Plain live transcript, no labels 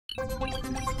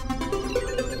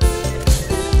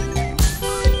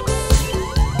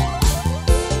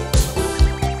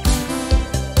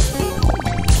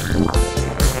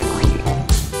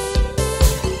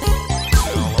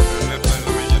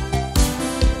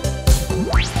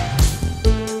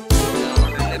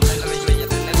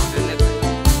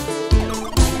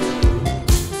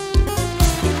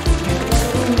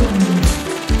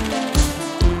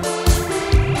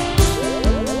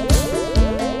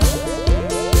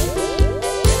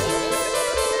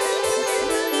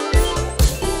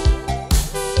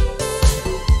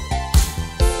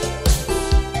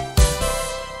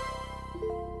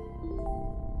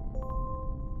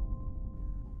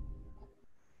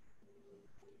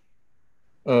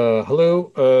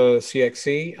Hello,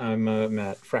 CXC. I'm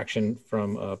Matt Fraction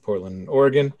from Portland,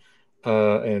 Oregon.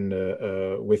 And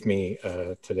with me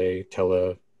today,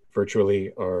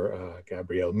 virtually, are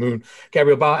Gabriel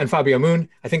Bá and Fábio Moon.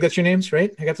 I think that's your names,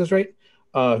 right? I got those right?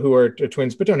 Who are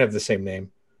twins, but don't have the same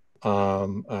name.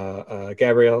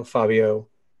 Gabriel, Fabio,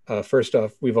 first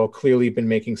off, we've all clearly been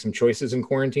making some choices in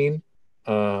quarantine.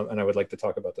 And I would like to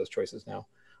talk about those choices now.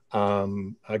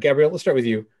 Gabriel, let's start with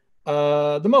you.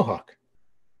 The Mohawk.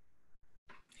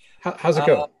 How's it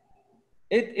go?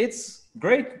 It's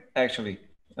great, actually.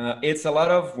 It's a lot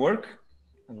of work.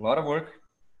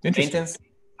 Maintenance,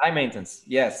 high maintenance,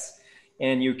 yes.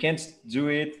 And you can't do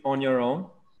it on your own.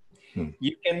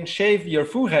 You can shave your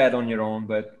full head on your own,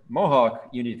 but Mohawk,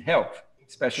 you need help,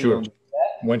 especially on the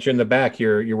back. Once you're in the back,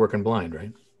 you're working blind,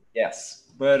 right? Yes,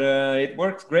 but it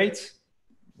works great.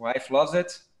 Wife loves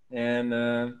it, and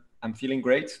I'm feeling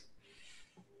great.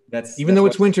 Even though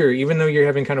it's winter, even though you're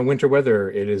having kind of winter weather,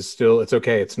 it's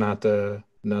okay. It's not the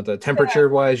temperature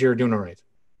wise, you're doing all right.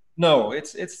 No,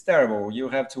 it's terrible. You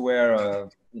have to wear a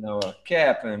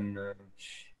cap, and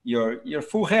your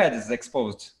full head is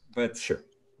exposed. But sure,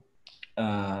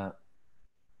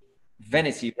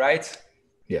 vanity, right?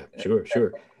 Yeah, sure.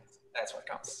 That's what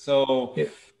counts. So, yeah.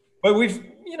 But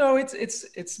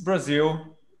it's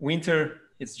Brazil. Winter,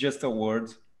 it's just a word.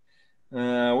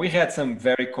 We had some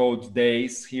very cold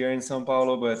days here in São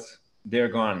Paulo, but they're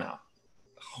gone now,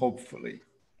 hopefully.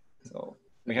 So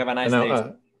we have a nice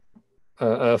day.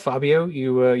 Fabio,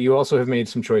 you also have made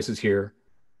some choices here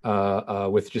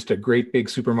with just a great big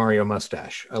Super Mario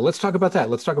mustache. Let's talk about that.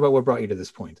 Let's talk about what brought you to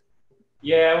this point.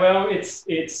 Yeah, well,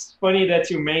 it's funny that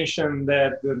you mentioned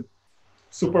that the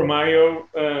Super Mario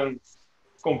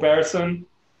comparison,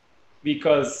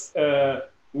 because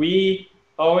we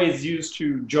always used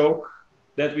to joke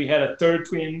that we had a third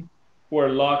twin who were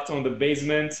locked on the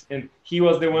basement, and he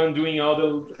was the one doing all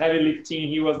the heavy lifting.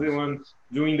 He was the one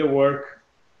doing the work.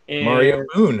 And Mario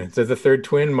Boone. So the third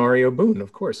twin, Mario Boone,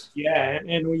 of course. Yeah,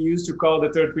 and we used to call the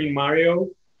third twin Mario.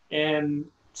 And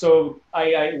so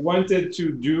I wanted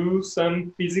to do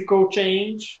some physical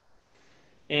change,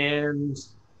 and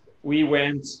we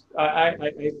went.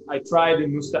 I tried the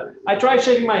mustache. I tried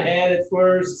shaving my head at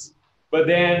first, but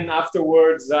then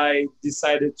afterwards I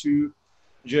decided to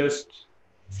just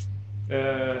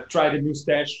try the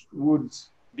mustache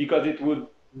because it would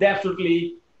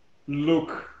definitely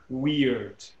look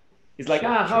weird. It's like,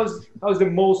 how's the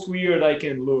most weird I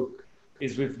can look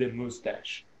is with the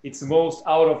mustache. It's the most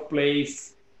out of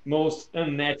place, most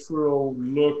unnatural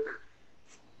look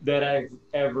that I've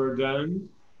ever done.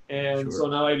 And so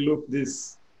now I look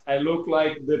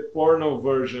like the porno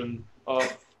version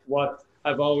of what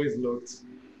I've always looked,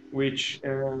 which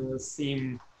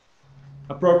seem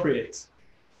appropriate.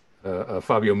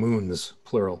 Fabio Moons,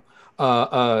 plural.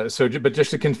 But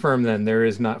just to confirm, then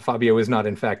Fabio is not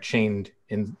in fact chained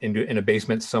in a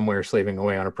basement somewhere slaving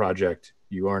away on a project.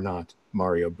 You are not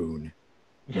Mario Boone.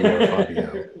 You are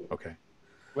Fabio. Okay.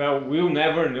 Well, we'll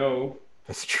never know.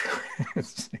 That's true.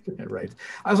 Right.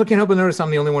 I also can't help but notice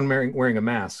I'm the only one wearing a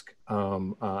mask,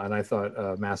 and I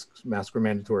thought masks were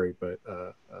mandatory, but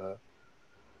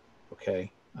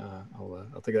okay.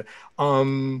 I'll take that.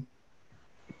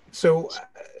 So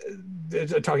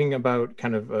talking about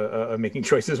kind of making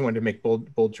choices, when to make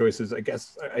bold choices, I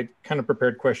guess I kind of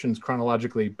prepared questions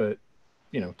chronologically, but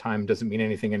time doesn't mean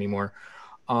anything anymore.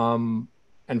 And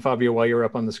Fabio, while you're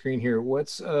up on the screen here,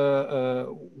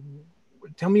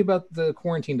 tell me about the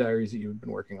quarantine diaries that you've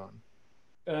been working on.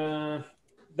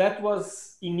 That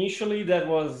was initially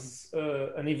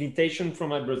an invitation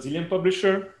from a Brazilian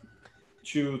publisher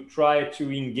to try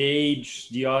to engage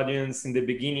the audience in the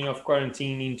beginning of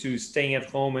quarantine into staying at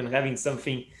home and having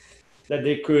something that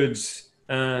they could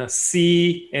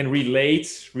see and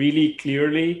relate really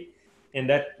clearly. And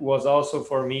that was also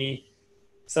for me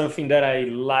something that I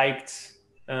liked,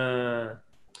 to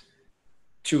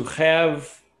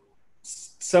have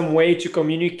some way to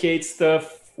communicate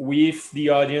stuff with the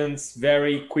audience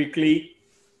very quickly,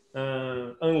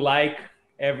 unlike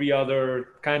every other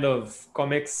kind of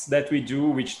comics that we do,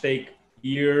 which take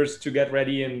years to get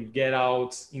ready and get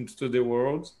out into the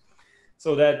world.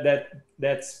 So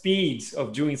that speed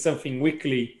of doing something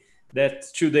weekly that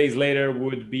 2 days later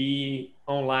would be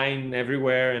online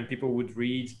everywhere and people would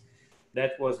read,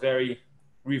 that was very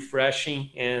refreshing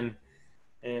and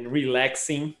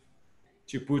relaxing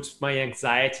to put my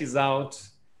anxieties out.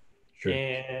 Sure.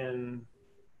 And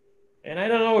I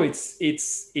don't know,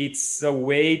 it's a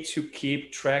way to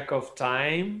keep track of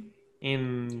time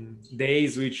in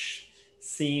days which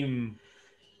seem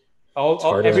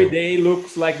every day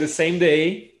looks like the same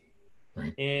day,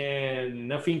 right, and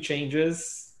nothing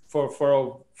changes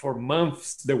for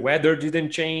months. The weather didn't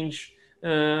change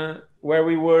where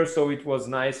we were, so it was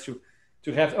nice to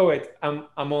have. Oh wait, I'm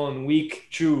on week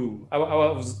 2.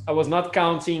 I was not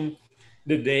counting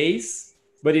the days,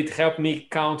 but it helped me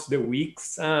count the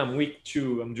weeks. Week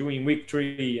 2, I'm doing week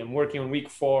 3, I'm working on week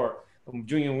 4, I'm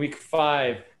doing week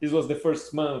 5. This was the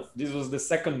first month, this was the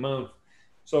second month.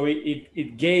 So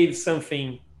it gave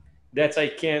something that I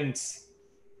can't.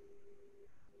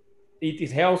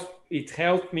 It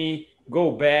helped me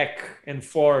go back and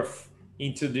forth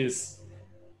into this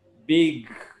big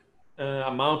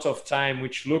amount of time,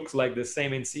 which looks like the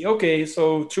same, and see, okay,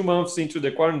 so 2 months into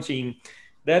the quarantine,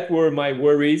 that were my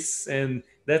worries, and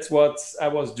that's what I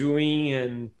was doing,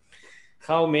 and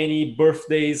how many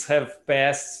birthdays have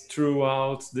passed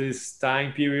throughout this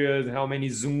time period, how many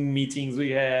Zoom meetings we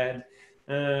had,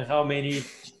 how many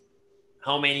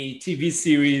TV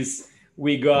series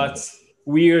we got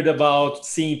weird about,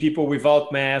 seeing people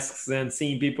without masks and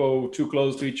seeing people too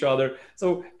close to each other.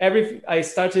 So I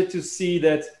started to see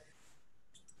that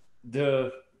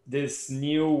this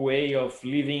new way of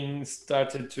living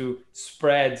started to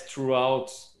spread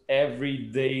throughout every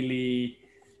daily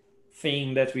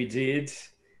thing that we did.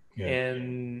 Yeah.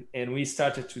 And we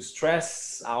started to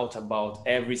stress out about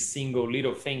every single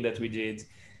little thing that we did.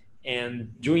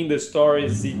 And doing the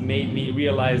stories, it made me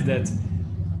realize that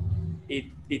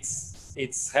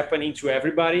it's happening to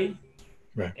everybody.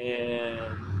 Right.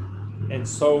 And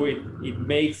so it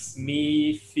makes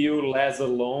me feel less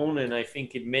alone, and I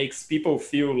think it makes people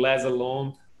feel less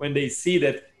alone when they see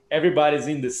that everybody's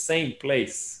in the same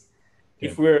place.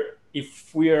 Yeah.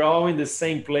 If we are all in the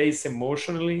same place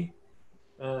emotionally,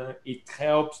 it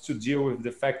helps to deal with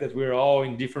the fact that we're all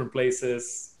in different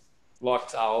places,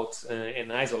 locked out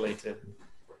and isolated,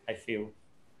 I feel.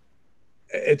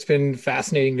 It's been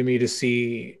fascinating to me to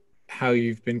see how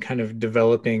you've been kind of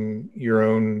developing your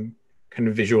own kind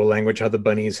of visual language, how the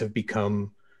bunnies have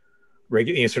become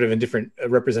regular, sort of in different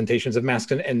representations of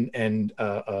masks and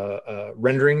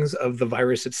renderings of the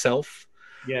virus itself.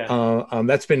 Yeah,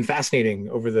 that's been fascinating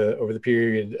over the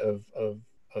period of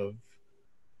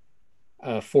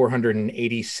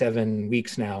 487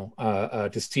 weeks now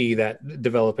to see that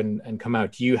develop and come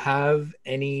out. Do you have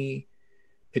any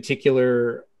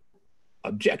particular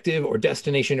objective or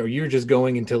destination, or you're just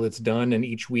going until it's done and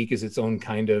each week is its own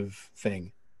kind of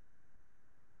thing?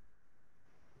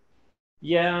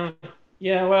 Yeah.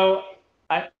 Well,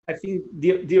 I think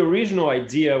the original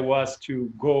idea was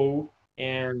to go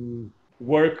and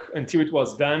work until it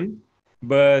was done,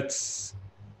 but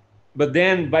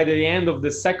then by the end of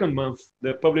the second month,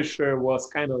 the publisher was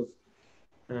kind of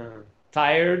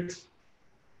tired.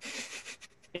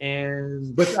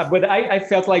 But I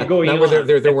felt like going on.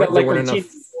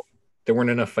 There weren't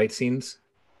enough fight scenes.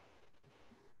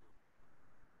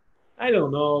 I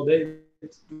don't know.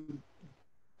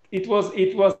 It was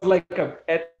like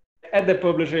at the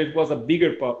publisher, it was a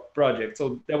bigger project.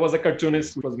 So there was a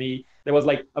cartoonist, which was me. There was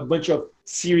like a bunch of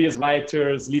serious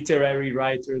writers, literary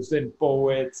writers, and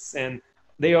poets, and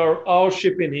they are all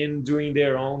shipping in, doing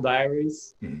their own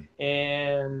diaries.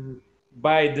 And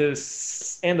by the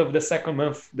end of the second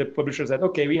month, the publisher said,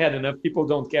 okay, we had enough. People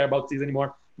don't care about this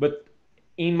anymore. But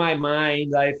in my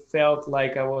mind, I felt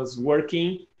like I was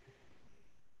working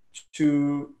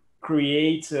to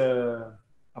create a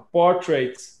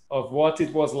portrait of what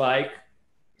it was like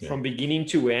from beginning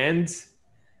to end.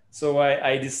 So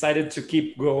I decided to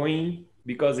keep going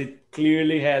because it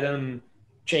clearly hadn't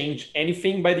changed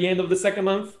anything by the end of the second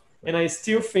month. And I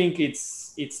still think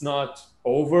it's not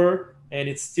over, and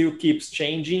it still keeps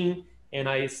changing, and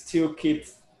I still keep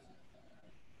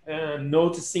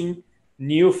noticing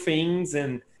new things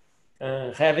and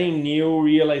having new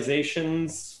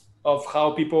realizations of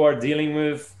how people are dealing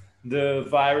with the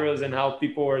virus and how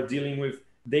people are dealing with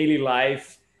daily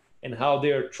life and how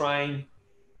they're trying.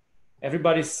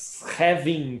 Everybody's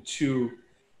having to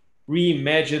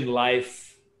reimagine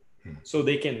life so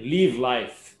they can live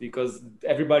life because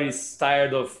everybody's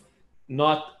tired of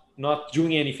not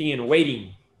doing anything and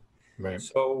waiting. Right.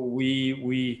 So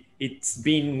it's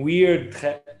been weird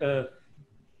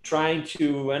trying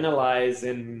to analyze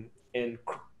and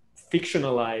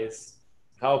fictionalize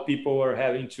how people are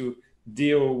having to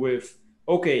deal with,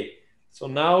 okay, so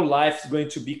now life's going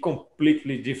to be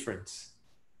completely different,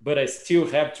 but I still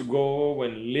have to go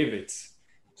and live it.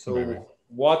 So Right.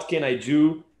 what can I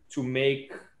do to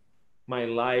make my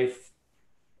life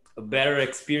a better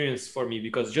experience for me?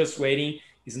 Because just waiting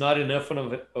is not enough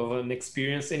of an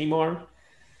experience anymore.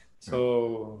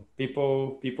 So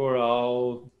people are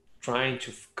all trying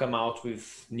to come out with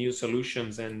new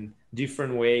solutions and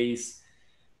different ways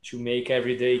to make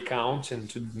every day count and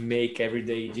to make every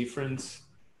day different.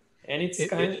 And it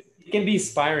can be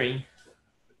inspiring.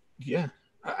 Yeah.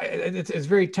 It's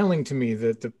very telling to me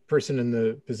that the person in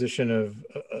the position of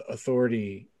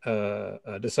authority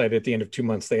decided at the end of 2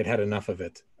 months they had had enough of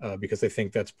it, because they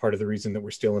think that's part of the reason that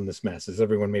we're still in this mess. Is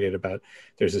everyone made it about,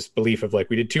 there's this belief of like,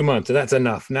 we did 2 months and that's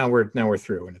enough. Now we're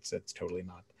through, and it's totally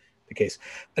not the case.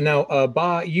 And now,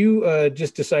 Ba, you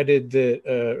just decided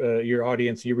that your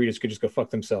audience, your readers could just go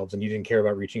fuck themselves, and you didn't care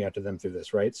about reaching out to them through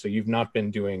this, right? So you've not been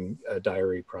doing a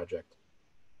diary project.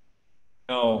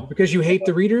 No. Because you hate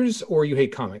the readers, or you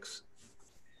hate comics?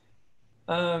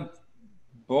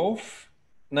 Both.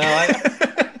 No, I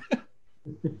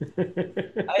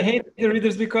hate the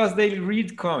readers because they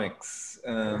read comics.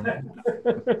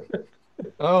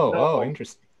 Oh,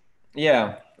 interesting.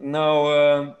 Yeah.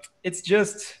 No, it's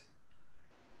just,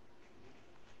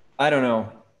 I don't know.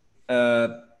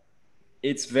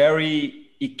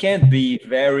 It can be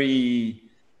very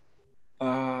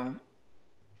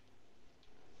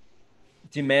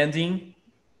demanding.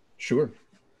 Sure.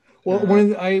 Well,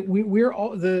 we're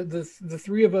all the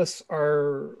three of us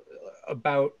are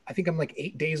about, I think I'm like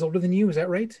 8 days older than you. Is that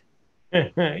right?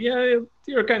 Yeah,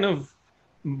 you're kind of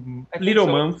little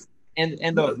month.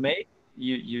 End of May.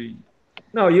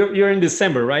 No, you're in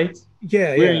December, right?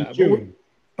 Yeah, we're in June.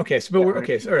 Okay, so but we're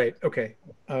okay. So, all right, okay.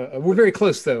 We're very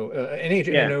close though in age.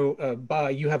 Yeah. I know,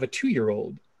 Ba, you have a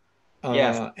 2-year-old.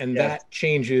 Yes. And that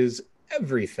changes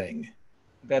everything.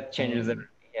 That changes everything.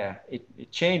 Yeah,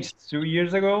 it changed 2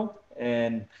 years ago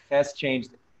and has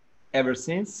changed ever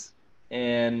since.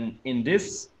 And in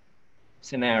this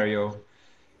scenario,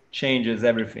 changes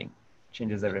everything.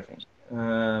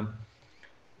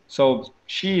 So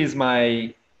she is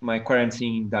my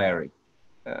quarantine diary.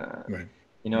 Right.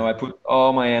 You know, I put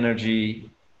all my energy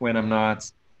when I'm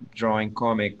not drawing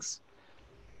comics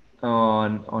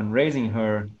on raising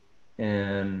her,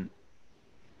 and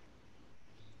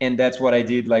that's what I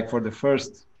did. Like for the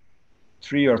first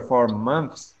 3 or 4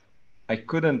 months, I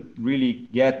couldn't really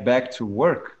get back to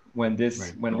work when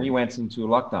we went into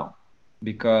lockdown,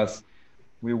 because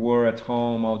we were at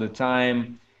home all the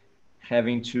time,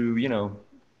 having to, you know,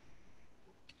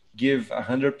 give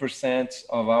 100%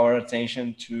 of our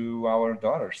attention to our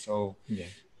daughter. So yeah,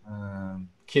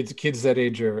 kids that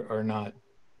age are not,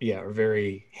 are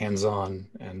very hands-on,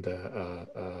 and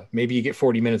maybe you get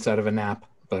 40 minutes out of a nap,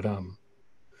 but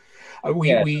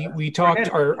we talked,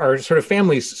 our sort of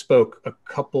families spoke a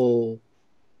couple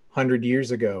 100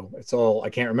 years ago. It's all, I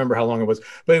can't remember how long it was,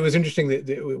 but it was interesting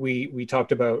that we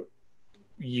talked about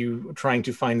you trying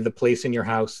to find the place in your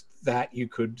house that you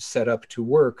could set up to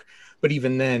work. But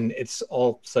even then, it's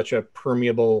all such a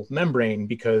permeable membrane,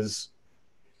 because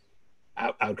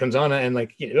out comes Anna, and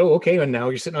like, okay, and now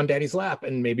you're sitting on daddy's lap,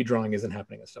 and maybe drawing isn't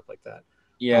happening and stuff like that.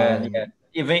 Yeah.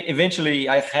 Eventually,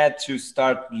 I had to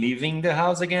start leaving the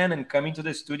house again and coming to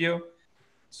the studio.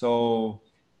 So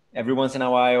every once in a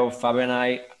while, Fabio and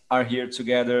I are here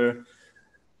together,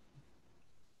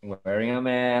 wearing a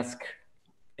mask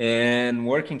and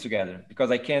working together,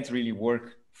 because I can't really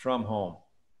work from home.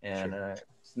 And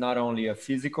it's not only a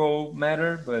physical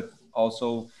matter, but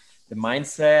also the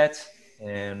mindset.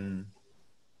 And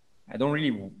I don't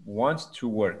really want to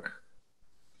work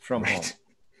from home.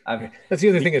 That's the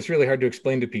other thing that's really hard to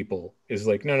explain to people, is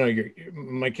like, no,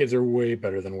 my kids are way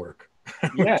better than work.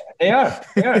 Yeah, they are.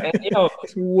 And,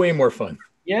 it's way more fun.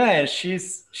 Yeah, and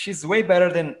she's way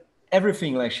better than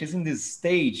everything. Like, she's in this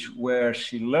stage where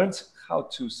she learns how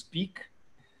to speak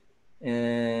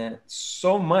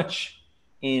so much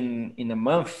in a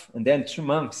month, and then 2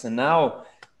 months, and now,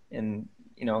 and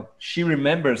she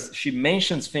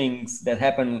mentions things that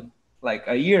happened like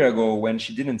a year ago when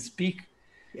she didn't speak.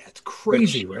 Yeah, it's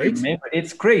crazy, right?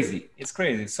 It's crazy.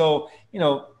 So,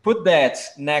 put that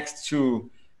next to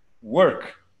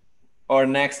work, or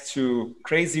next to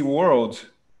crazy world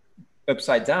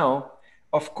upside down.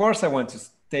 Of course, I want to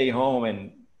stay home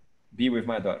and be with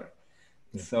my daughter.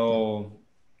 Yeah. So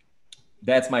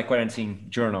that's my quarantine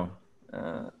journal.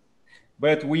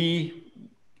 But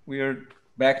we're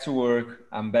back to work.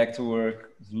 I'm back to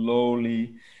work,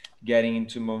 slowly getting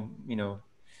into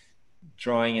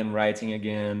drawing and writing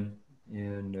again,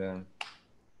 and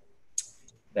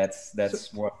that's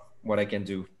what I can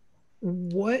do.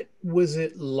 What was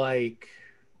it like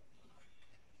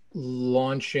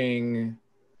launching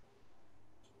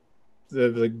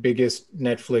the biggest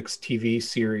Netflix TV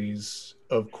series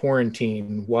of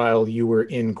quarantine while you were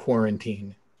in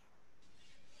quarantine?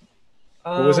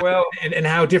 What was it, Well, and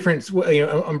how different? You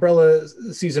know, Umbrella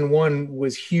season 1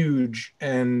 was huge,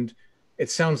 and it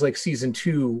sounds like season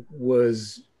 2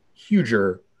 was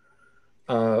huger.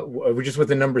 Just what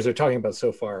the numbers are talking about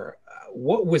so far.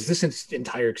 What was this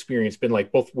entire experience been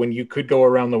like, both when you could go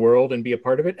around the world and be a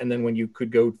part of it, and then when you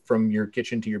could go from your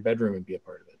kitchen to your bedroom and be a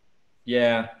part of it?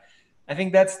 yeah, I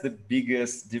think that's the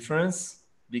biggest difference,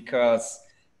 because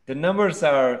the numbers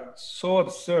are so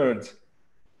absurd.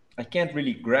 I can't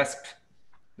really grasp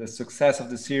the success of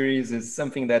the series. Is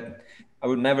something that I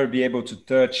would never be able to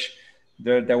touch.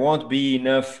 There won't be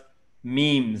enough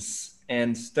memes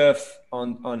and stuff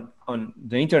on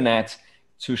the internet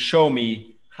to show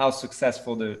me how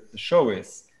successful the show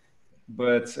is.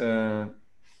 But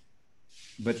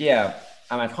yeah,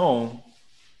 I'm at home,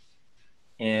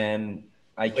 and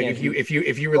I Like can't. if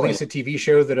you release a TV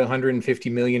show that 150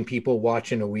 million people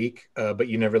watch in a week, but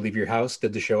you never leave your house,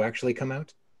 did the show actually come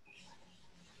out?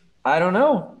 I don't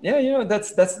know. Yeah,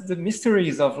 that's the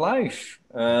mysteries of life.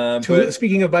 But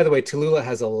Speaking of, by the way, Tallulah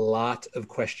has a lot of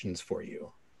questions for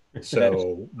you,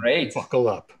 so great. buckle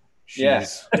up.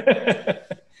 She's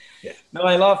yeah. No,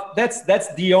 I love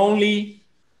that's the only,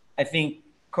 I think,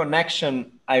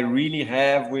 connection I really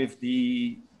have with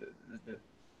the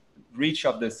reach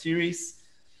of the series,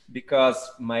 because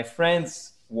my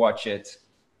friends watch it.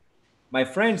 My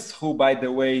friends, who, by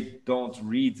the way, don't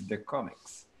read the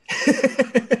comics,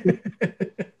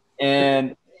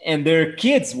 and their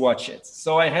kids watch it.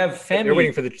 So I have family. They're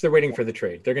waiting for the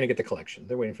trade. They're going to get the collection.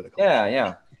 They're waiting for the collection.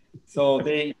 Yeah. So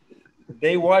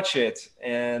they watch it,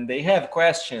 and they have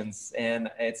questions, and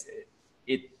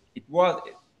it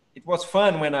was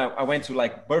fun when I went to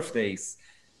like birthdays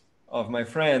of my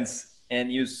friends,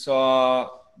 and you saw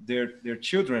their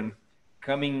children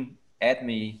coming at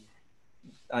me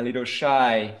a little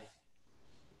shy,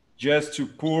 just to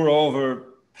pour over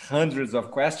hundreds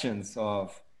of questions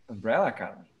of Umbrella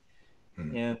Academy.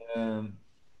 And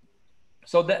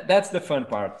so that's the fun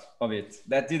part of it.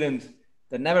 That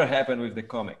never happened with the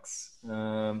comics.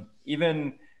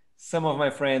 Even some of my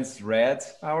friends read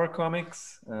our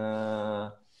comics.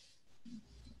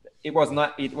 It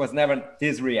was never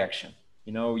this reaction.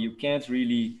 You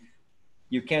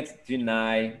can't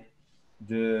deny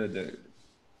the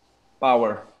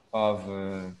power of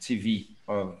TV,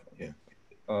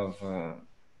 of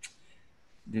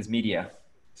this media.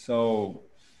 So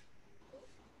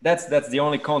that's the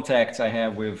only contact I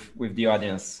have with the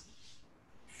audience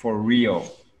for real.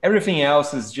 Everything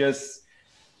else is just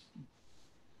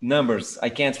numbers. I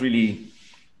can't really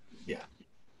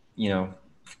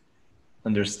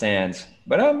understand.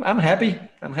 But I'm happy.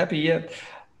 I'm happy. Yeah.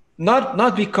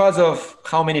 Not because of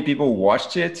how many people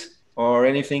watched it or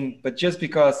anything, but just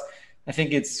because I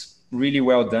think it's really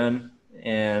well done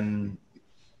and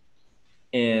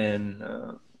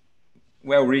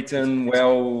well written,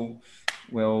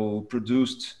 well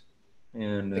produced,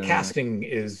 and the casting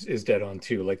is dead on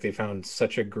too. Like, they found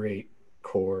such a great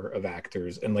core of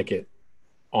actors, and like, it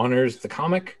honors the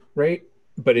comic, right?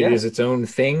 But it is its own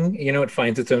thing. It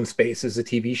finds its own space as a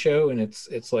TV show, and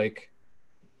it's like,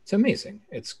 it's amazing.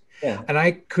 And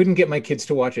I couldn't get my kids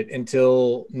to watch it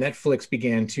until Netflix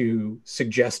began to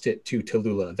suggest it to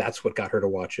Tallulah. That's what got her to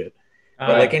watch it.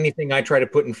 But like anything I try to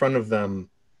put in front of them,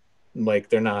 like,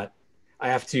 they're not. I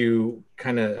have to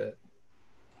kind of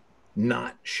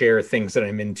not share things that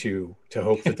I'm into to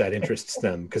hope that interests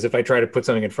them. Because if I try to put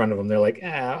something in front of them, they're like,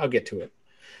 I'll get to it.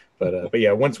 But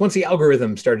yeah, once the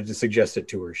algorithm started to suggest it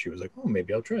to her, she was like, oh,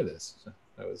 maybe I'll try this. So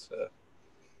that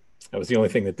was the only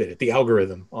thing that did it. The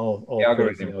algorithm, all the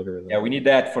algorithm. Yeah, we need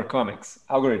that for comics.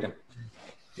 Algorithm.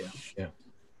 Yeah.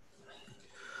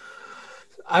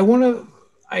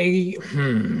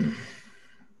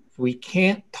 We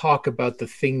can't talk about the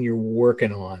thing you're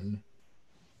working on,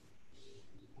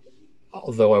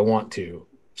 although I want to.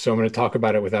 So I'm going to talk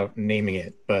about it without naming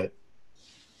it. But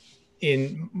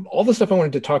in all the stuff I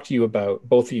wanted to talk to you about,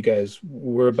 both of you guys,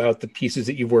 were about the pieces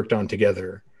that you've worked on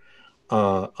together.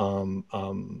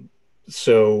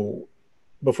 So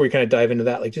before you kind of dive into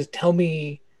that, like, just tell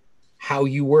me how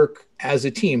you work as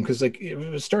a team? Because like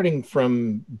starting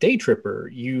from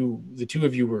DAYTRIPPER, the two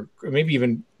of you were, or maybe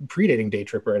even predating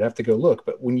DAYTRIPPER, I'd have to go look,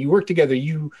 but when you work together,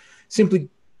 you simply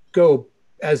go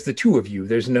as the two of you.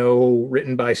 There's no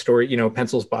written by story, you know,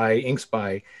 pencils by, inks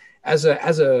by. As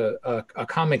a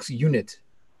comics unit,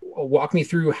 walk me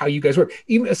through how you guys work,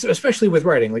 even especially with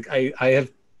writing. Like I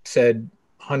have said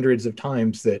hundreds of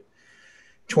times that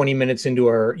 20 minutes into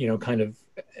our, you know, kind of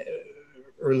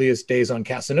earliest days on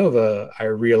Casanova, I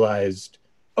realized,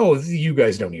 oh, you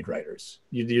guys don't need writers.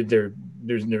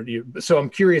 So I'm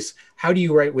curious, how do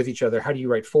you write with each other? How do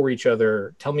you write for each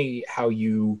other? Tell me how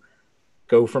you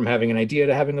go from having an idea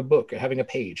to having a book, having a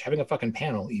page, having a fucking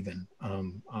panel even.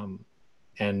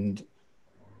 And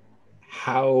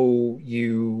how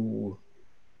you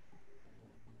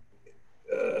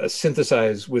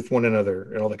synthesize with one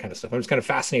another and all that kind of stuff. I'm just kind of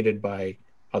fascinated by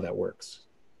how that works.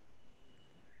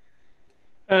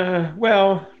 I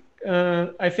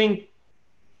think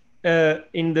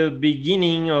in the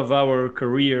beginning of our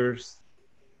careers,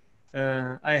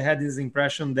 I had this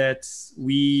impression that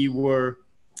we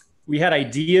had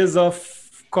ideas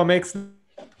of comics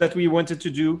that we wanted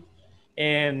to do,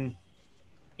 and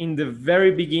in the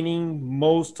very beginning,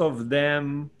 most of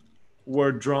them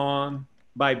were drawn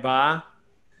by Bá,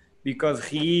 because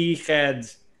he had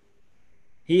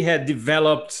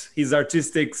developed his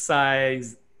artistic side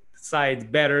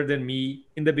better than me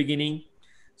in the beginning.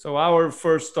 So our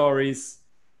first stories,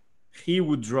 he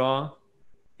would draw,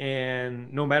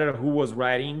 and no matter who was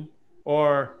writing,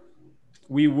 or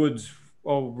we would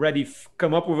already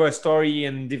come up with a story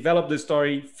and develop the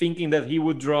story thinking that he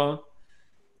would draw.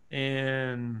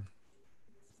 And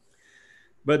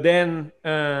but then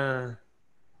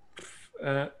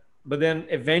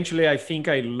eventually I think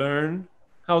I learned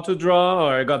how to draw,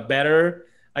 or I got better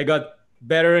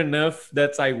enough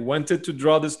that I wanted to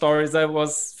draw the stories I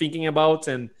was thinking about,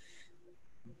 and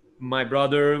my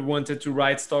brother wanted to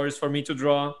write stories for me to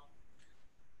draw.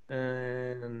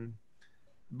 But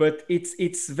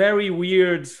it's very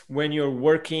weird when you're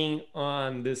working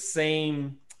on the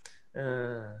same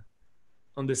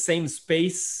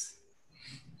space.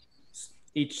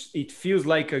 It feels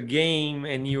like a game,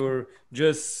 and you're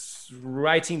just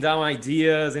writing down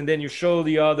ideas, and then you show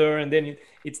the other, and then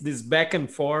it's this back and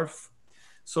forth.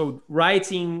 So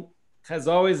writing has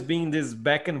always been this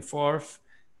back and forth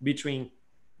between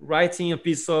writing a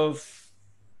piece of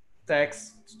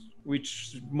text,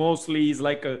 which mostly is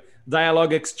like a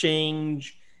dialogue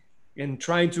exchange, and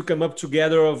trying to come up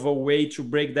together of a way to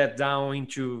break that down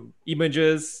into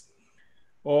images,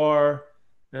 or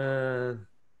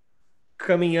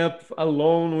coming up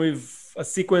alone with a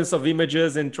sequence of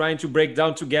images and trying to break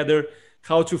down together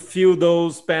how to fill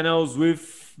those panels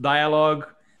with dialogue,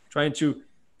 trying to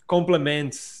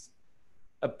complement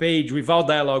a page without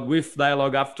dialogue with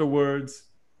dialogue afterwards.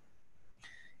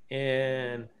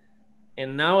 And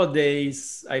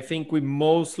nowadays, I think we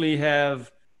mostly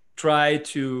have tried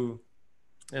to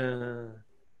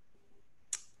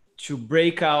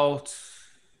break out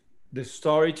the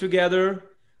story together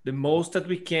the most that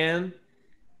we can,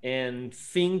 and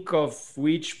think of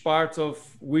which part of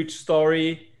which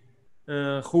story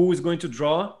who is going to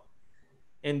draw.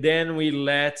 And then we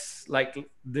let, like,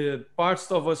 the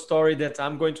parts of a story that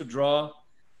I'm going to draw,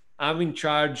 I'm in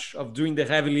charge of doing the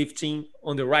heavy lifting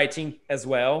on the writing as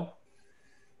well.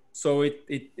 So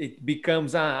it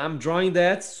becomes, I'm drawing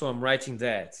that, so I'm writing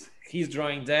that. He's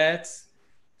drawing that,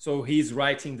 so he's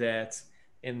writing that.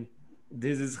 And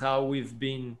this is how we've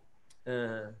been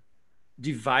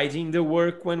dividing the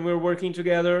work when we're working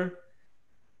together.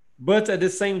 But at the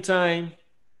same time,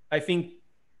 I think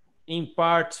in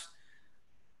part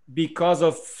because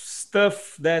of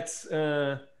stuff that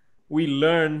we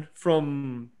learn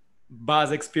from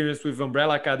Bá's experience with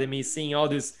Umbrella Academy, seeing all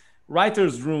this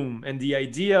writer's room and the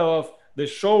idea of the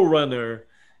showrunner,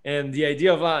 and the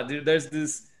idea of there's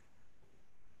this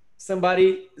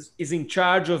somebody is in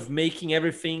charge of making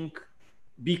everything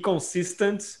be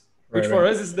consistent, which for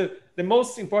us is the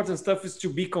most important stuff, is to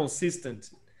be consistent.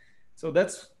 So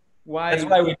that's why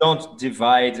we don't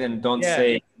divide and don't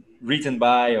say written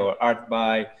by or art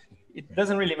by. It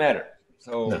doesn't really matter.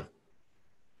 So no.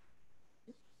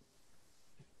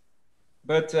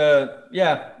 But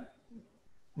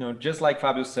just like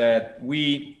Fabio said,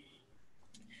 we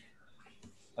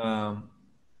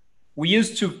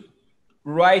used to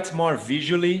write more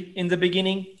visually in the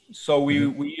beginning. So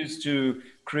we used to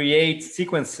create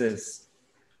sequences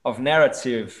of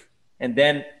narrative and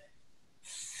then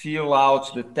fill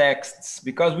out the texts,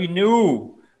 because we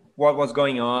knew what was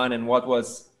going on and what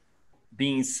was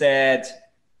being said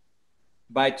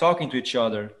by talking to each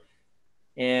other.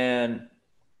 And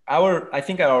I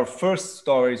think our first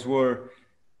stories were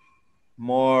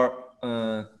more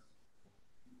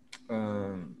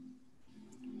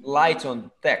light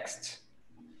on text.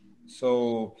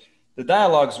 So the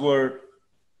dialogues were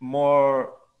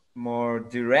more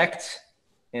direct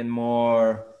and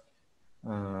more,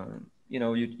 you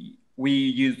know, we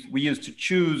used to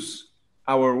choose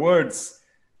our words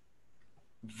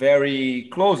very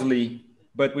closely,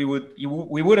 but we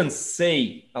wouldn't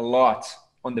say a lot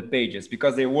on the pages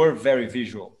because they were very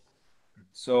visual.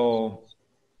 So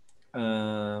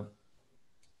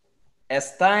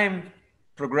as time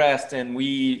progressed and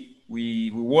we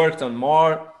worked on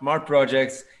more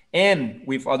projects and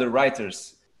with other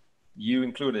writers, you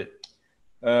included,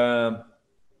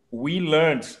 we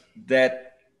learned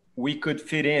that we could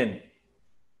fit in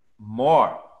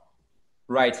more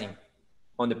writing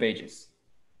on the pages.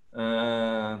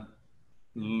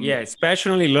 Yeah,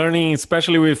 especially learning,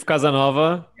 especially with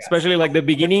Casanova, especially like the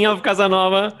beginning of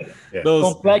Casanova. Yeah. Those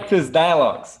complex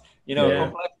dialogues, you know,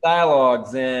 complex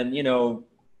dialogues, and you know,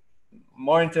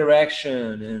 more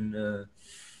interaction, and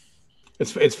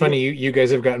it's funny. You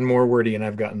guys have gotten more wordy, and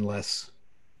I've gotten less.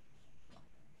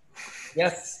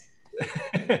 yes.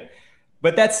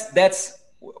 But that's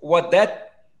what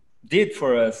that did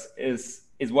for us is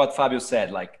what Fabio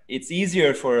said. Like, it's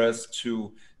easier for us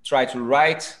to try to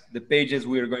write the pages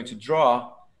we are going to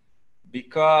draw,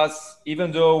 because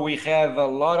even though we have a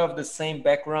lot of the same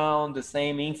background, the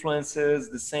same influences,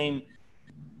 the same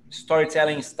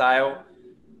storytelling style,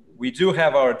 we do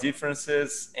have our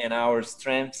differences and our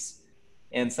strengths.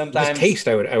 And sometimes just taste,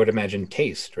 I would imagine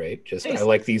taste, right? Just taste, I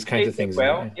like these kinds of things.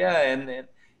 Well, yeah,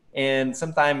 and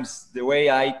sometimes the way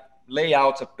I lay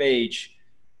out a page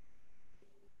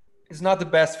is not the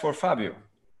best for Fabio.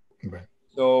 Right.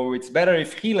 So it's better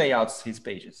if he layouts his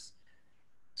pages.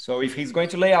 So if he's going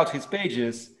to lay out his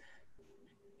pages,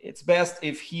 it's best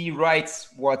if he writes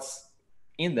what's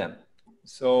in them.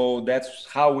 So that's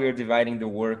how we're dividing the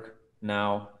work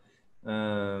now.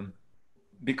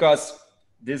 Because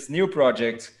this new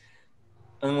project,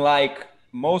 unlike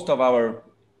most of our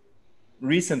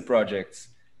recent projects,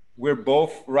 we're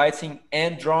both writing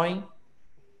and drawing.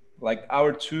 Like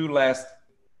our three last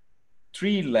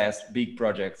big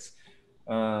projects,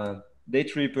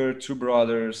 DAYTRIPPER, Two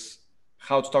Brothers,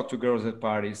 How to Talk to Girls at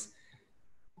Parties,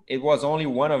 it was only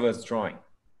one of us drawing.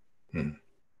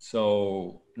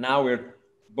 So now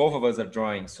both of us are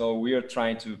drawing. So we are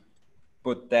trying to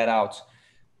put that out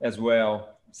as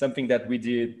well. Something that we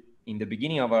did in the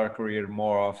beginning of our career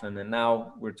more often, and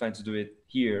now we're trying to do it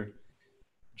here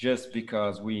just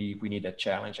because we need a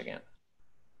challenge again.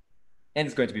 And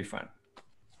it's going to be fun.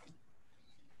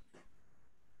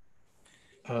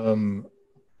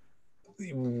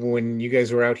 When you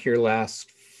guys were out here last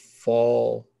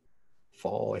fall,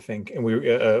 I think, and we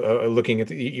were looking at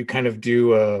you kind of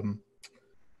do,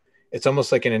 it's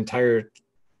almost like an entire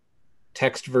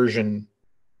text version.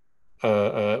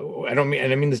 I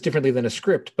mean this differently than a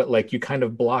script, but like you kind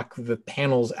of block the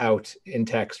panels out in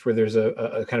text where there's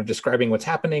a kind of describing what's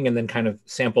happening and then kind of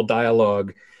sample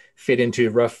dialogue fit into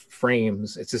rough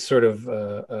frames. It's this sort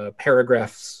of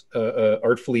paragraphs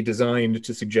artfully designed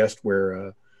to suggest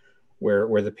where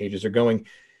the pages are going.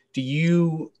 Do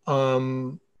you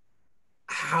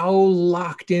how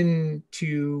locked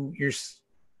into your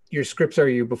scripts are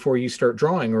you before you start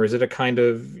drawing, or is it a kind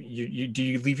of do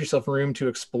you leave yourself room to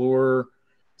explore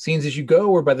scenes as you go,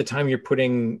 or by the time you're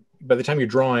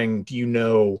drawing, do you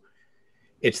know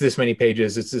it's this many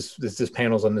pages, it's this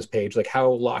panels on this page? Like, how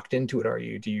locked into it are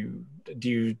you? Do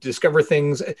you discover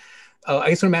things? I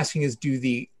guess what I'm asking is, do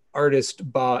the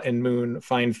artist Bá and Moon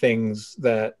find things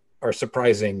that are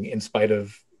surprising in spite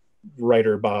of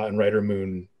writer Bá and writer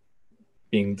Moon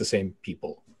being the same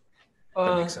people?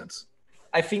 That makes sense.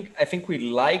 I think we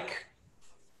like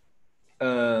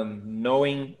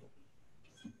knowing,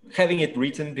 having it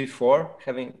written before,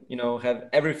 have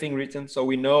everything written, so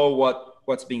we know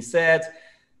what's being said,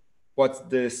 what's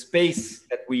the space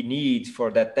that we need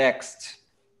for that text,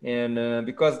 and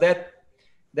because that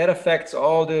affects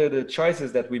all the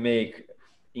choices that we make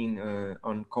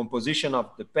on composition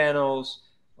of the panels,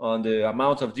 on the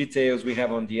amount of details we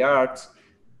have on the art,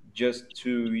 just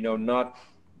to not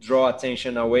draw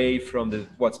attention away from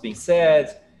what's being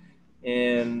said.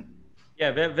 And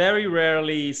yeah, very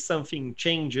rarely something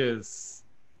changes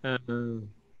on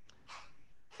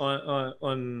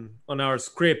our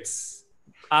scripts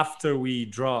after we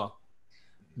draw.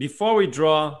 Before we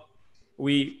draw,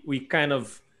 we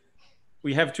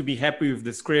have to be happy with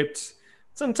the script.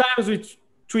 Sometimes we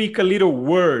tweak a little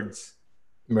word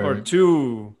or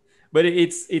two, but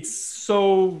it's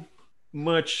so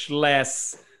much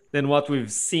less than what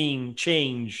we've seen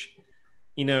change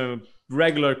in a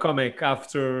regular comic.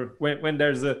 After when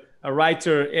there's a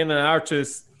writer and an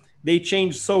artist, they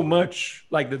change so much.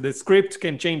 Like the script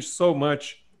can change so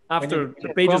much after the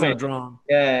pages are drawn.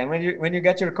 Yeah, when you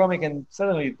get your comic and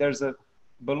suddenly there's a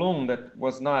balloon that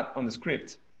was not on the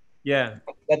script. Yeah,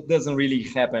 that doesn't really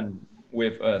happen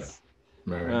with us.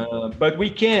 Right. But we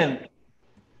can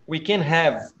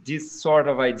have these sort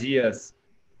of ideas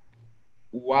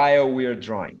while we're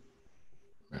drawing.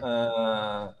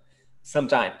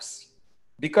 Sometimes,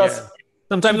 because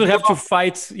sometimes we have to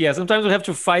fight. Yeah, sometimes we have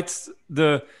to fight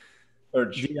the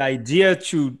urge, the idea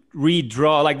to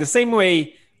redraw, like the same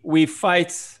way we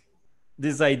fight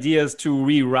these ideas to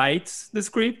rewrite the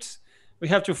script. We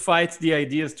have to fight the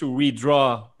ideas to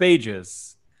redraw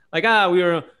pages. Like, we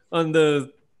are on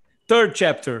the third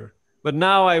chapter, but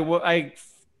now I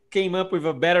came up with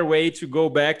a better way to go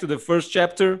back to the first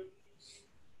chapter.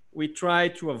 We try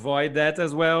to avoid that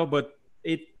as well, but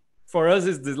it for us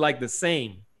is like the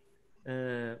same.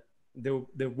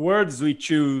 The words we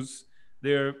choose,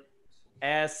 they're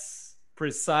as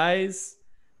precise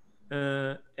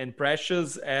and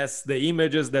precious as the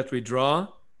images that we draw.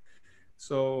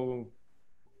 So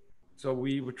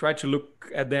we try to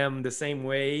look at them the same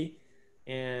way,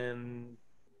 and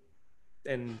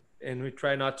we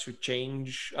try not to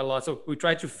change a lot. So we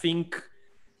try to think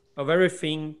of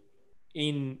everything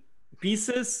in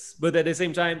pieces, but at the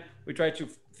same time we try to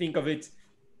think of it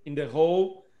in the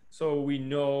whole, so we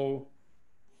know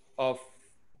of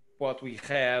what we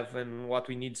have and what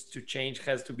we need to change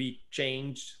has to be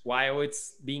changed while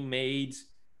it's being made.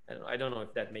 I don't know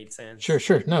if that made sense.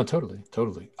 Sure. No, totally.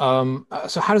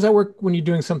 So how does that work when you're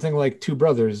doing something like Two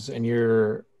Brothers and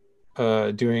you're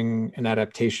doing an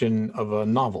adaptation of a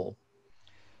novel?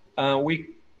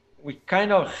 We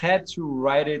kind of had to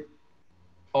write it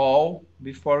all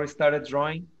before we started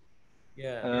drawing.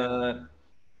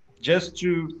 Just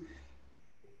to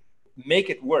make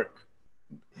it work,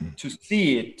 to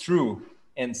see it through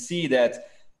and see that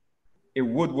it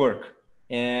would work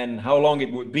and how long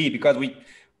it would be, because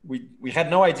we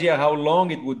had no idea how long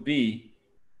it would be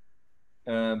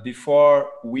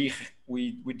before we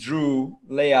drew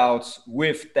layouts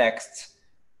with text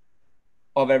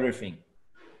of everything.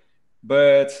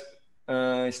 But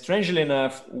strangely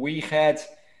enough, we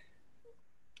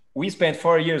spent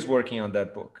 4 years working on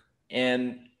that book,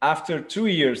 and after 2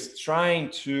 years trying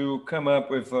to come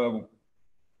up with a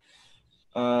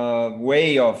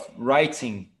way of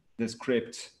writing the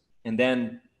script, and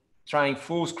then trying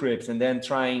full scripts, and then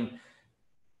trying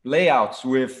layouts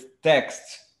with text,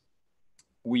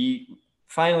 we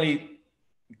finally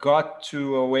got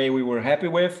to a way we were happy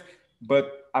with.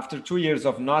 But after 2 years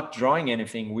of not drawing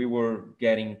anything, we were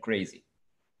getting crazy.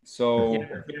 So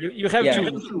you have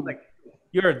to, like,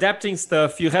 you're adapting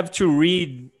stuff, you have to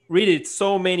read it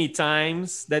so many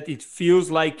times that it feels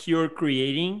like you're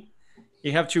creating.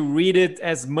 You have to read it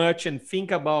as much and think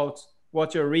about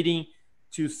what you're reading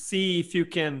to see if you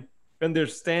can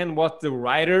understand what the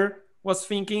writer was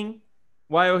thinking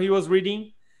while he was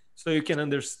reading, so you can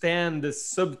understand the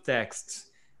subtext.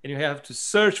 And you have to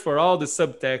search for all the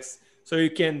subtext so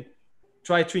you can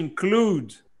try to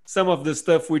include some of the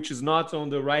stuff which is not on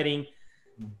the writing.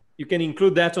 You can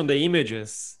include that on the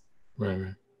images.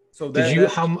 Right. So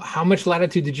how much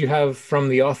latitude did you have from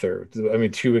the author? I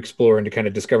mean, to explore and to kind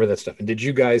of discover that stuff. And did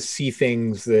you guys see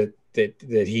things that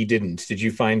he didn't? Did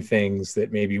you find things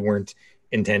that maybe weren't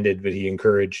intended, but he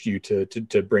encouraged you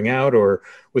to bring out, or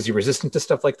was he resistant to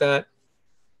stuff like that?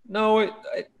 No,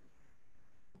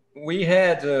 we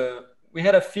had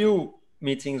a few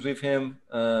meetings with him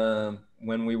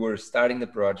when we were starting the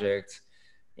project,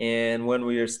 and when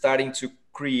we were starting to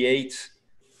create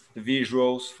the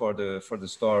visuals for the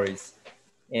stories,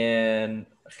 and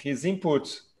his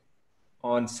input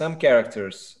on some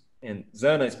characters, and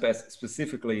Zana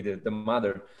specifically, the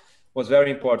mother, was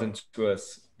very important to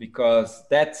us, because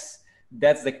that's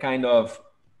the kind of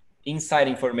inside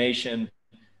information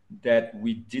that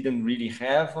we didn't really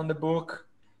have on the book.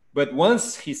 But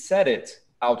once he said it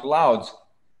out loud,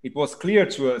 it was clear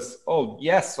to us, oh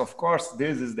yes, of course,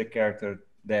 this is the character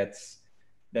that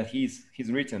he's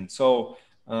written. So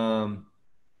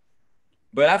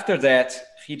but after that,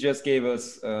 he just gave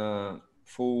us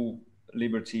full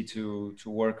liberty to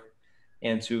work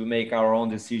and to make our own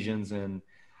decisions, and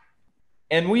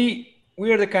we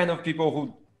are the kind of people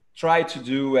who try to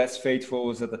do as faithful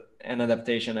as an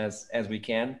adaptation as we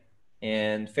can,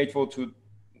 and faithful to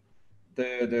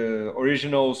the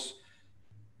original's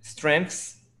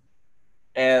strengths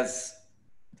as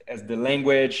the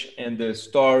language and the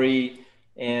story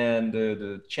and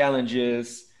the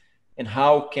challenges, and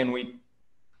how can we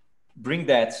bring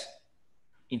that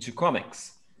into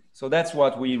comics. So that's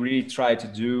what we really try to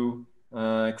do,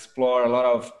 explore a lot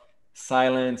of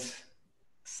silent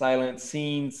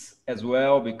scenes as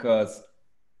well, because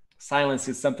silence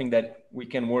is something that we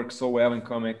can work so well in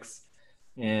comics.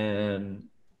 And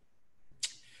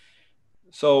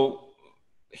so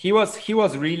he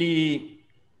was really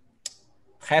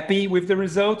happy with the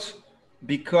result,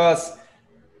 because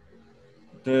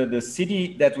the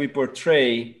city that we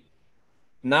portray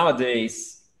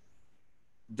nowadays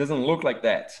doesn't look like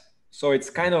that. So it's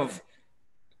kind of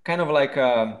like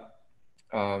a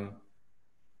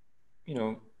you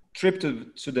know, trip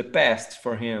to the past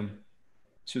for him,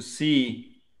 to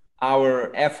see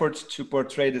our efforts to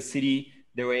portray the city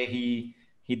the way he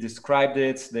described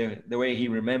it, the way he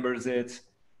remembers it.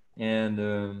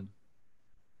 And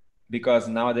because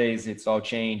nowadays it's all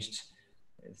changed.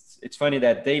 It's funny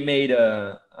that they made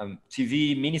a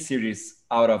TV miniseries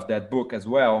out of that book as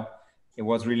well. It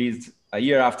was released a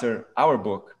year after our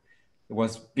book. It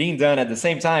was being done at the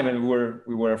same time, and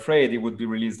we were afraid it would be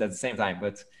released at the same time.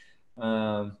 But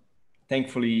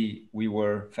thankfully, we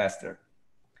were faster.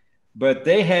 But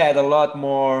they had a lot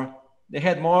more. They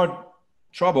had more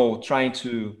trouble trying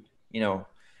to, you know,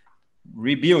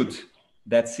 rebuild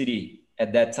that city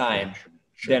at that time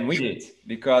than we did,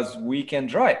 because we can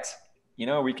draw it. You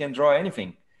know, we can draw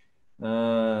anything.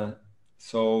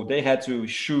 So they had to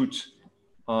shoot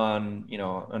on, you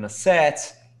know, on a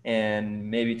set, and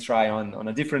maybe try on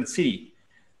a different city,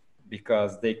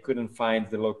 because they couldn't find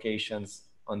the locations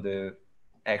on the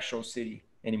actual city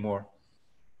anymore.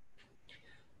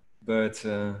 But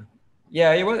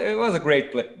yeah, it was a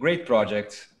great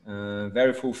project,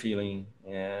 very fulfilling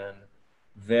and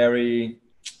very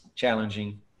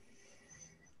challenging.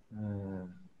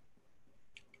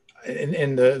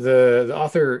 And the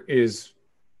author is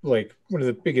like one of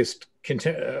the biggest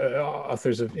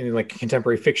authors of in like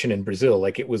contemporary fiction in Brazil.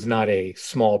 Like, it was not a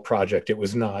small project. It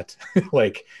was not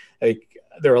like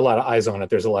there are a lot of eyes on it.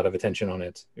 There's a lot of attention on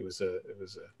it. It was a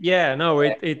Yeah, no,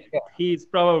 he's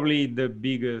probably the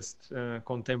biggest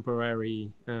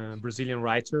contemporary Brazilian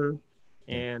writer,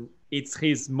 and it's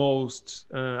his most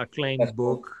acclaimed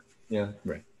book. Yeah,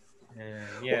 right.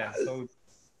 Yeah, so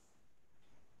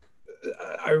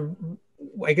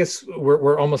I guess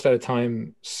we're almost out of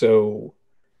time. So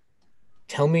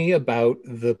tell me about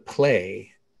the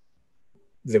play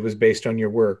that was based on your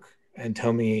work, and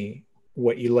tell me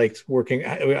what you liked working.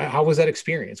 How was that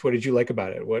experience? What did you like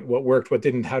about it? What worked? What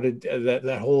didn't? How did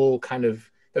that whole kind of,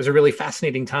 that was a really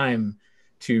fascinating time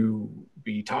to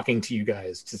be talking to you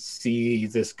guys, to see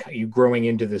this, you growing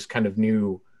into this kind of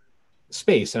new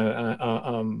space.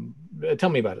 Tell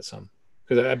me about it some,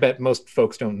 because I bet most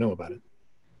folks don't know about it.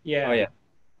 yeah. Oh yeah.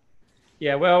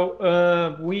 Yeah, well,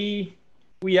 we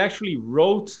actually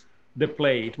wrote the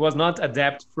play. It was not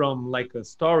adapted from like a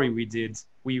story we did.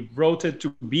 We wrote it to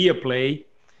be a play,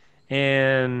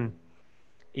 and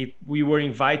we were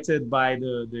invited by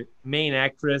the main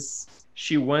actress.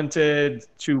 She wanted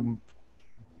to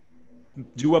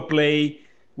do a play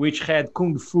which had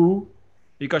kung fu,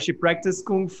 because she practiced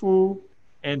kung fu,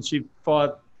 and she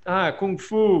thought, kung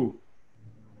fu,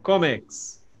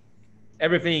 comics,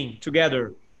 everything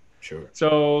together. Sure.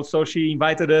 So she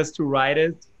invited us to write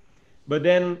it. But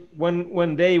then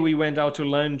one day we went out to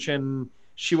lunch, and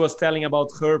she was telling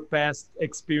about her past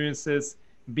experiences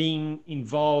being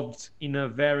involved in a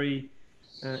very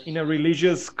in a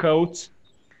religious cult,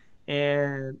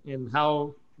 and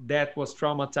how that was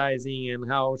traumatizing and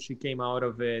how she came out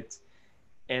of it.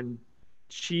 And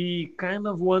she kind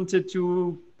of wanted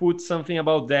to put something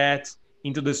about that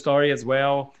into the story as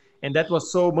well. And that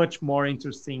was so much more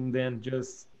interesting than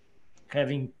just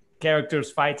having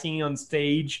characters fighting on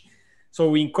stage. So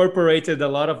we incorporated a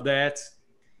lot of that,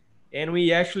 and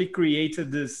we actually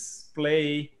created this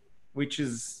play which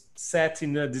is set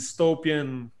in a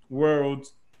dystopian world,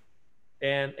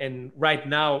 and right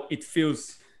now it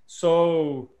feels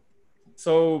so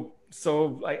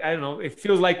I don't know, it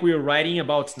feels like we're writing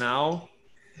about now,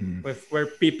 where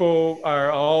people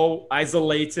are all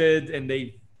isolated, and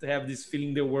they have this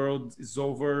feeling the world is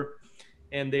over,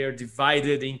 and they are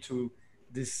divided into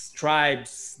these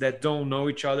tribes that don't know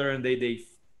each other, and they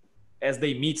as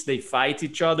they meet, they fight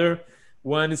each other.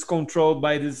 One is controlled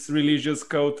by this religious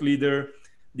cult leader,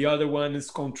 the other one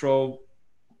is controlled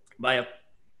by a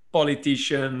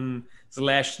politician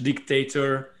slash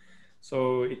dictator.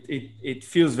 So it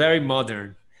feels very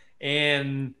modern,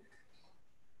 and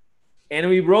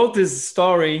we wrote this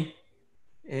story,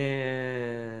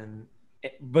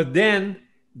 but then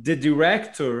the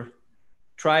director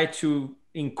tried to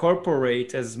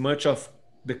incorporate as much of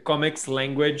the comics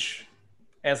language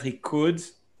as he could.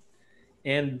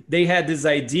 and they had this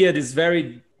idea, this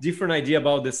very different idea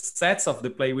about the sets of the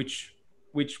play, which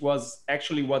was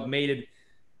actually what made it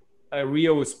a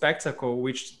real spectacle.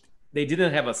 Which they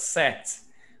didn't have a set;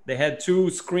 they had two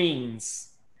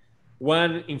screens,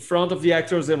 one in front of the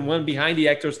actors and one behind the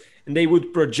actors, and they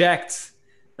would project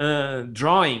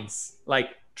drawings, like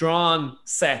drawn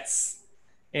sets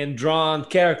and drawn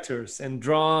characters and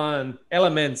drawn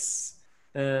elements,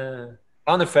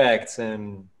 sound effects,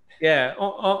 and yeah,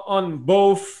 on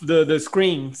both the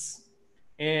screens.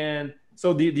 And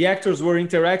so the actors were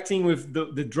interacting with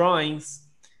the drawings,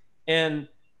 and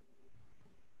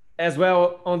as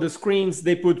well on the screens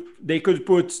they could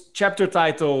put chapter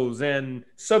titles and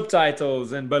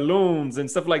subtitles and balloons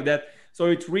and stuff like that. So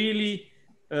it really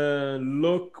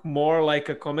looked more like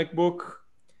a comic book.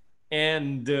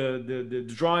 And the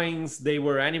drawings, they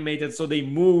were animated, so they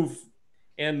move,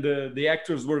 and the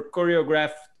actors were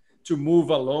choreographed to move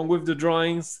along with the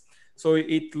drawings. So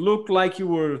it looked like you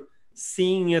were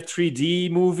seeing a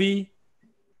 3D movie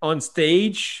on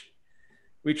stage,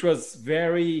 which was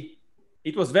very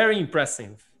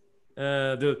impressive.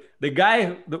 The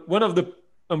guy, one of the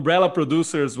Umbrella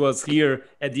producers, was here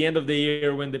at the end of the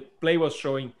year when the play was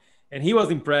showing, and he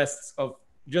was impressed of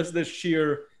just the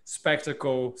sheer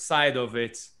spectacle side of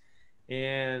it.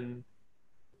 And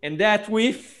that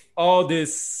with all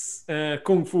this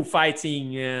kung fu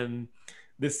fighting, and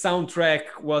the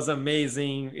soundtrack was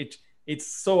amazing. It's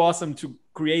so awesome to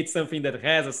create something that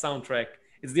has a soundtrack.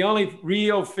 It's the only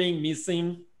real thing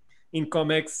missing in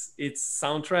comics. It's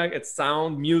soundtrack, it's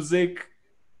sound, music.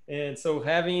 And so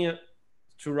having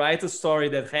to write a story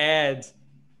that had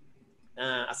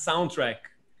a soundtrack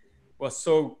was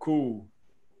so cool.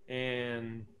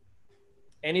 And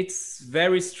it's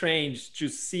very strange to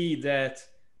see that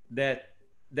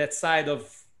side of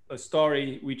a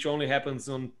story, which only happens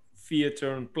on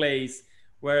theater and plays,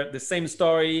 where the same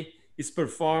story is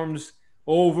performed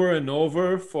over and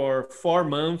over for 4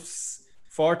 months,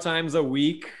 4 times a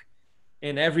week,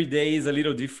 and every day is a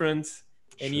little different.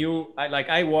 And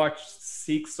I watched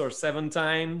 6 or 7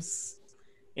 times,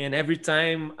 and every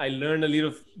time I learned a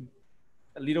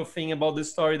little thing about the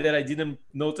story that I didn't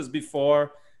notice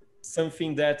before,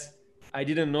 something that I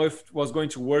didn't know if it was going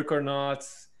to work or not,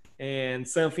 and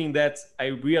something that I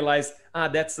realized,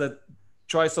 that's a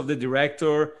choice of the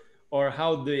director, or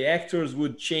how the actors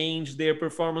would change their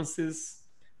performances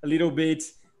a little bit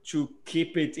to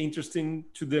keep it interesting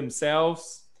to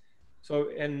themselves. So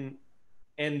and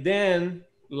then,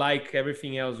 like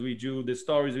everything else we do, the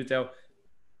stories we tell,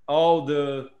 all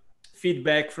the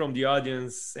feedback from the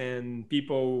audience and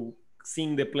people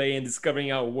seeing the play and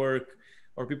discovering our work,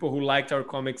 or people who liked our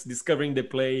comics discovering the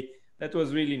play, that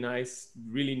was really nice,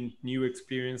 really new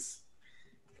experience.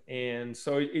 And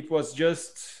so it was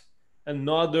just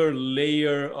another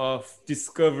layer of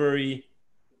discovery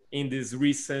in this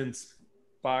recent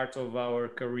part of our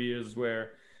careers,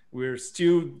 where we're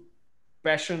still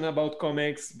passionate about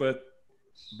comics, but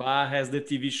Bá has the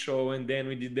TV show, and then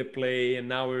we did the play, and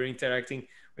now we're interacting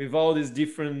with all these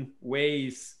different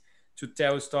ways to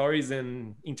tell stories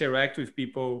and interact with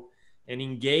people and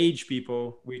engage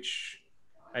people, which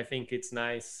I think it's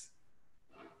nice.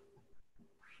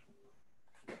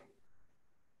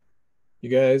 You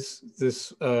guys,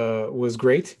 this was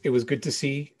great. It was good to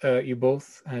see you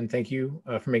both, and thank you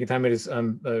for making time.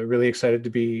 I'm really excited to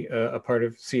be a part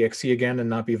of CXC again and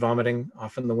not be vomiting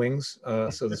off in the wings.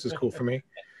 So this is cool for me.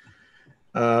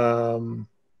 All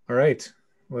right,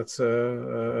 let's.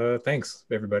 Thanks,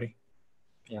 everybody.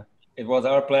 Yeah, it was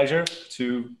our pleasure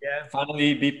to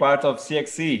finally be part of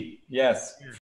CXC. Yes.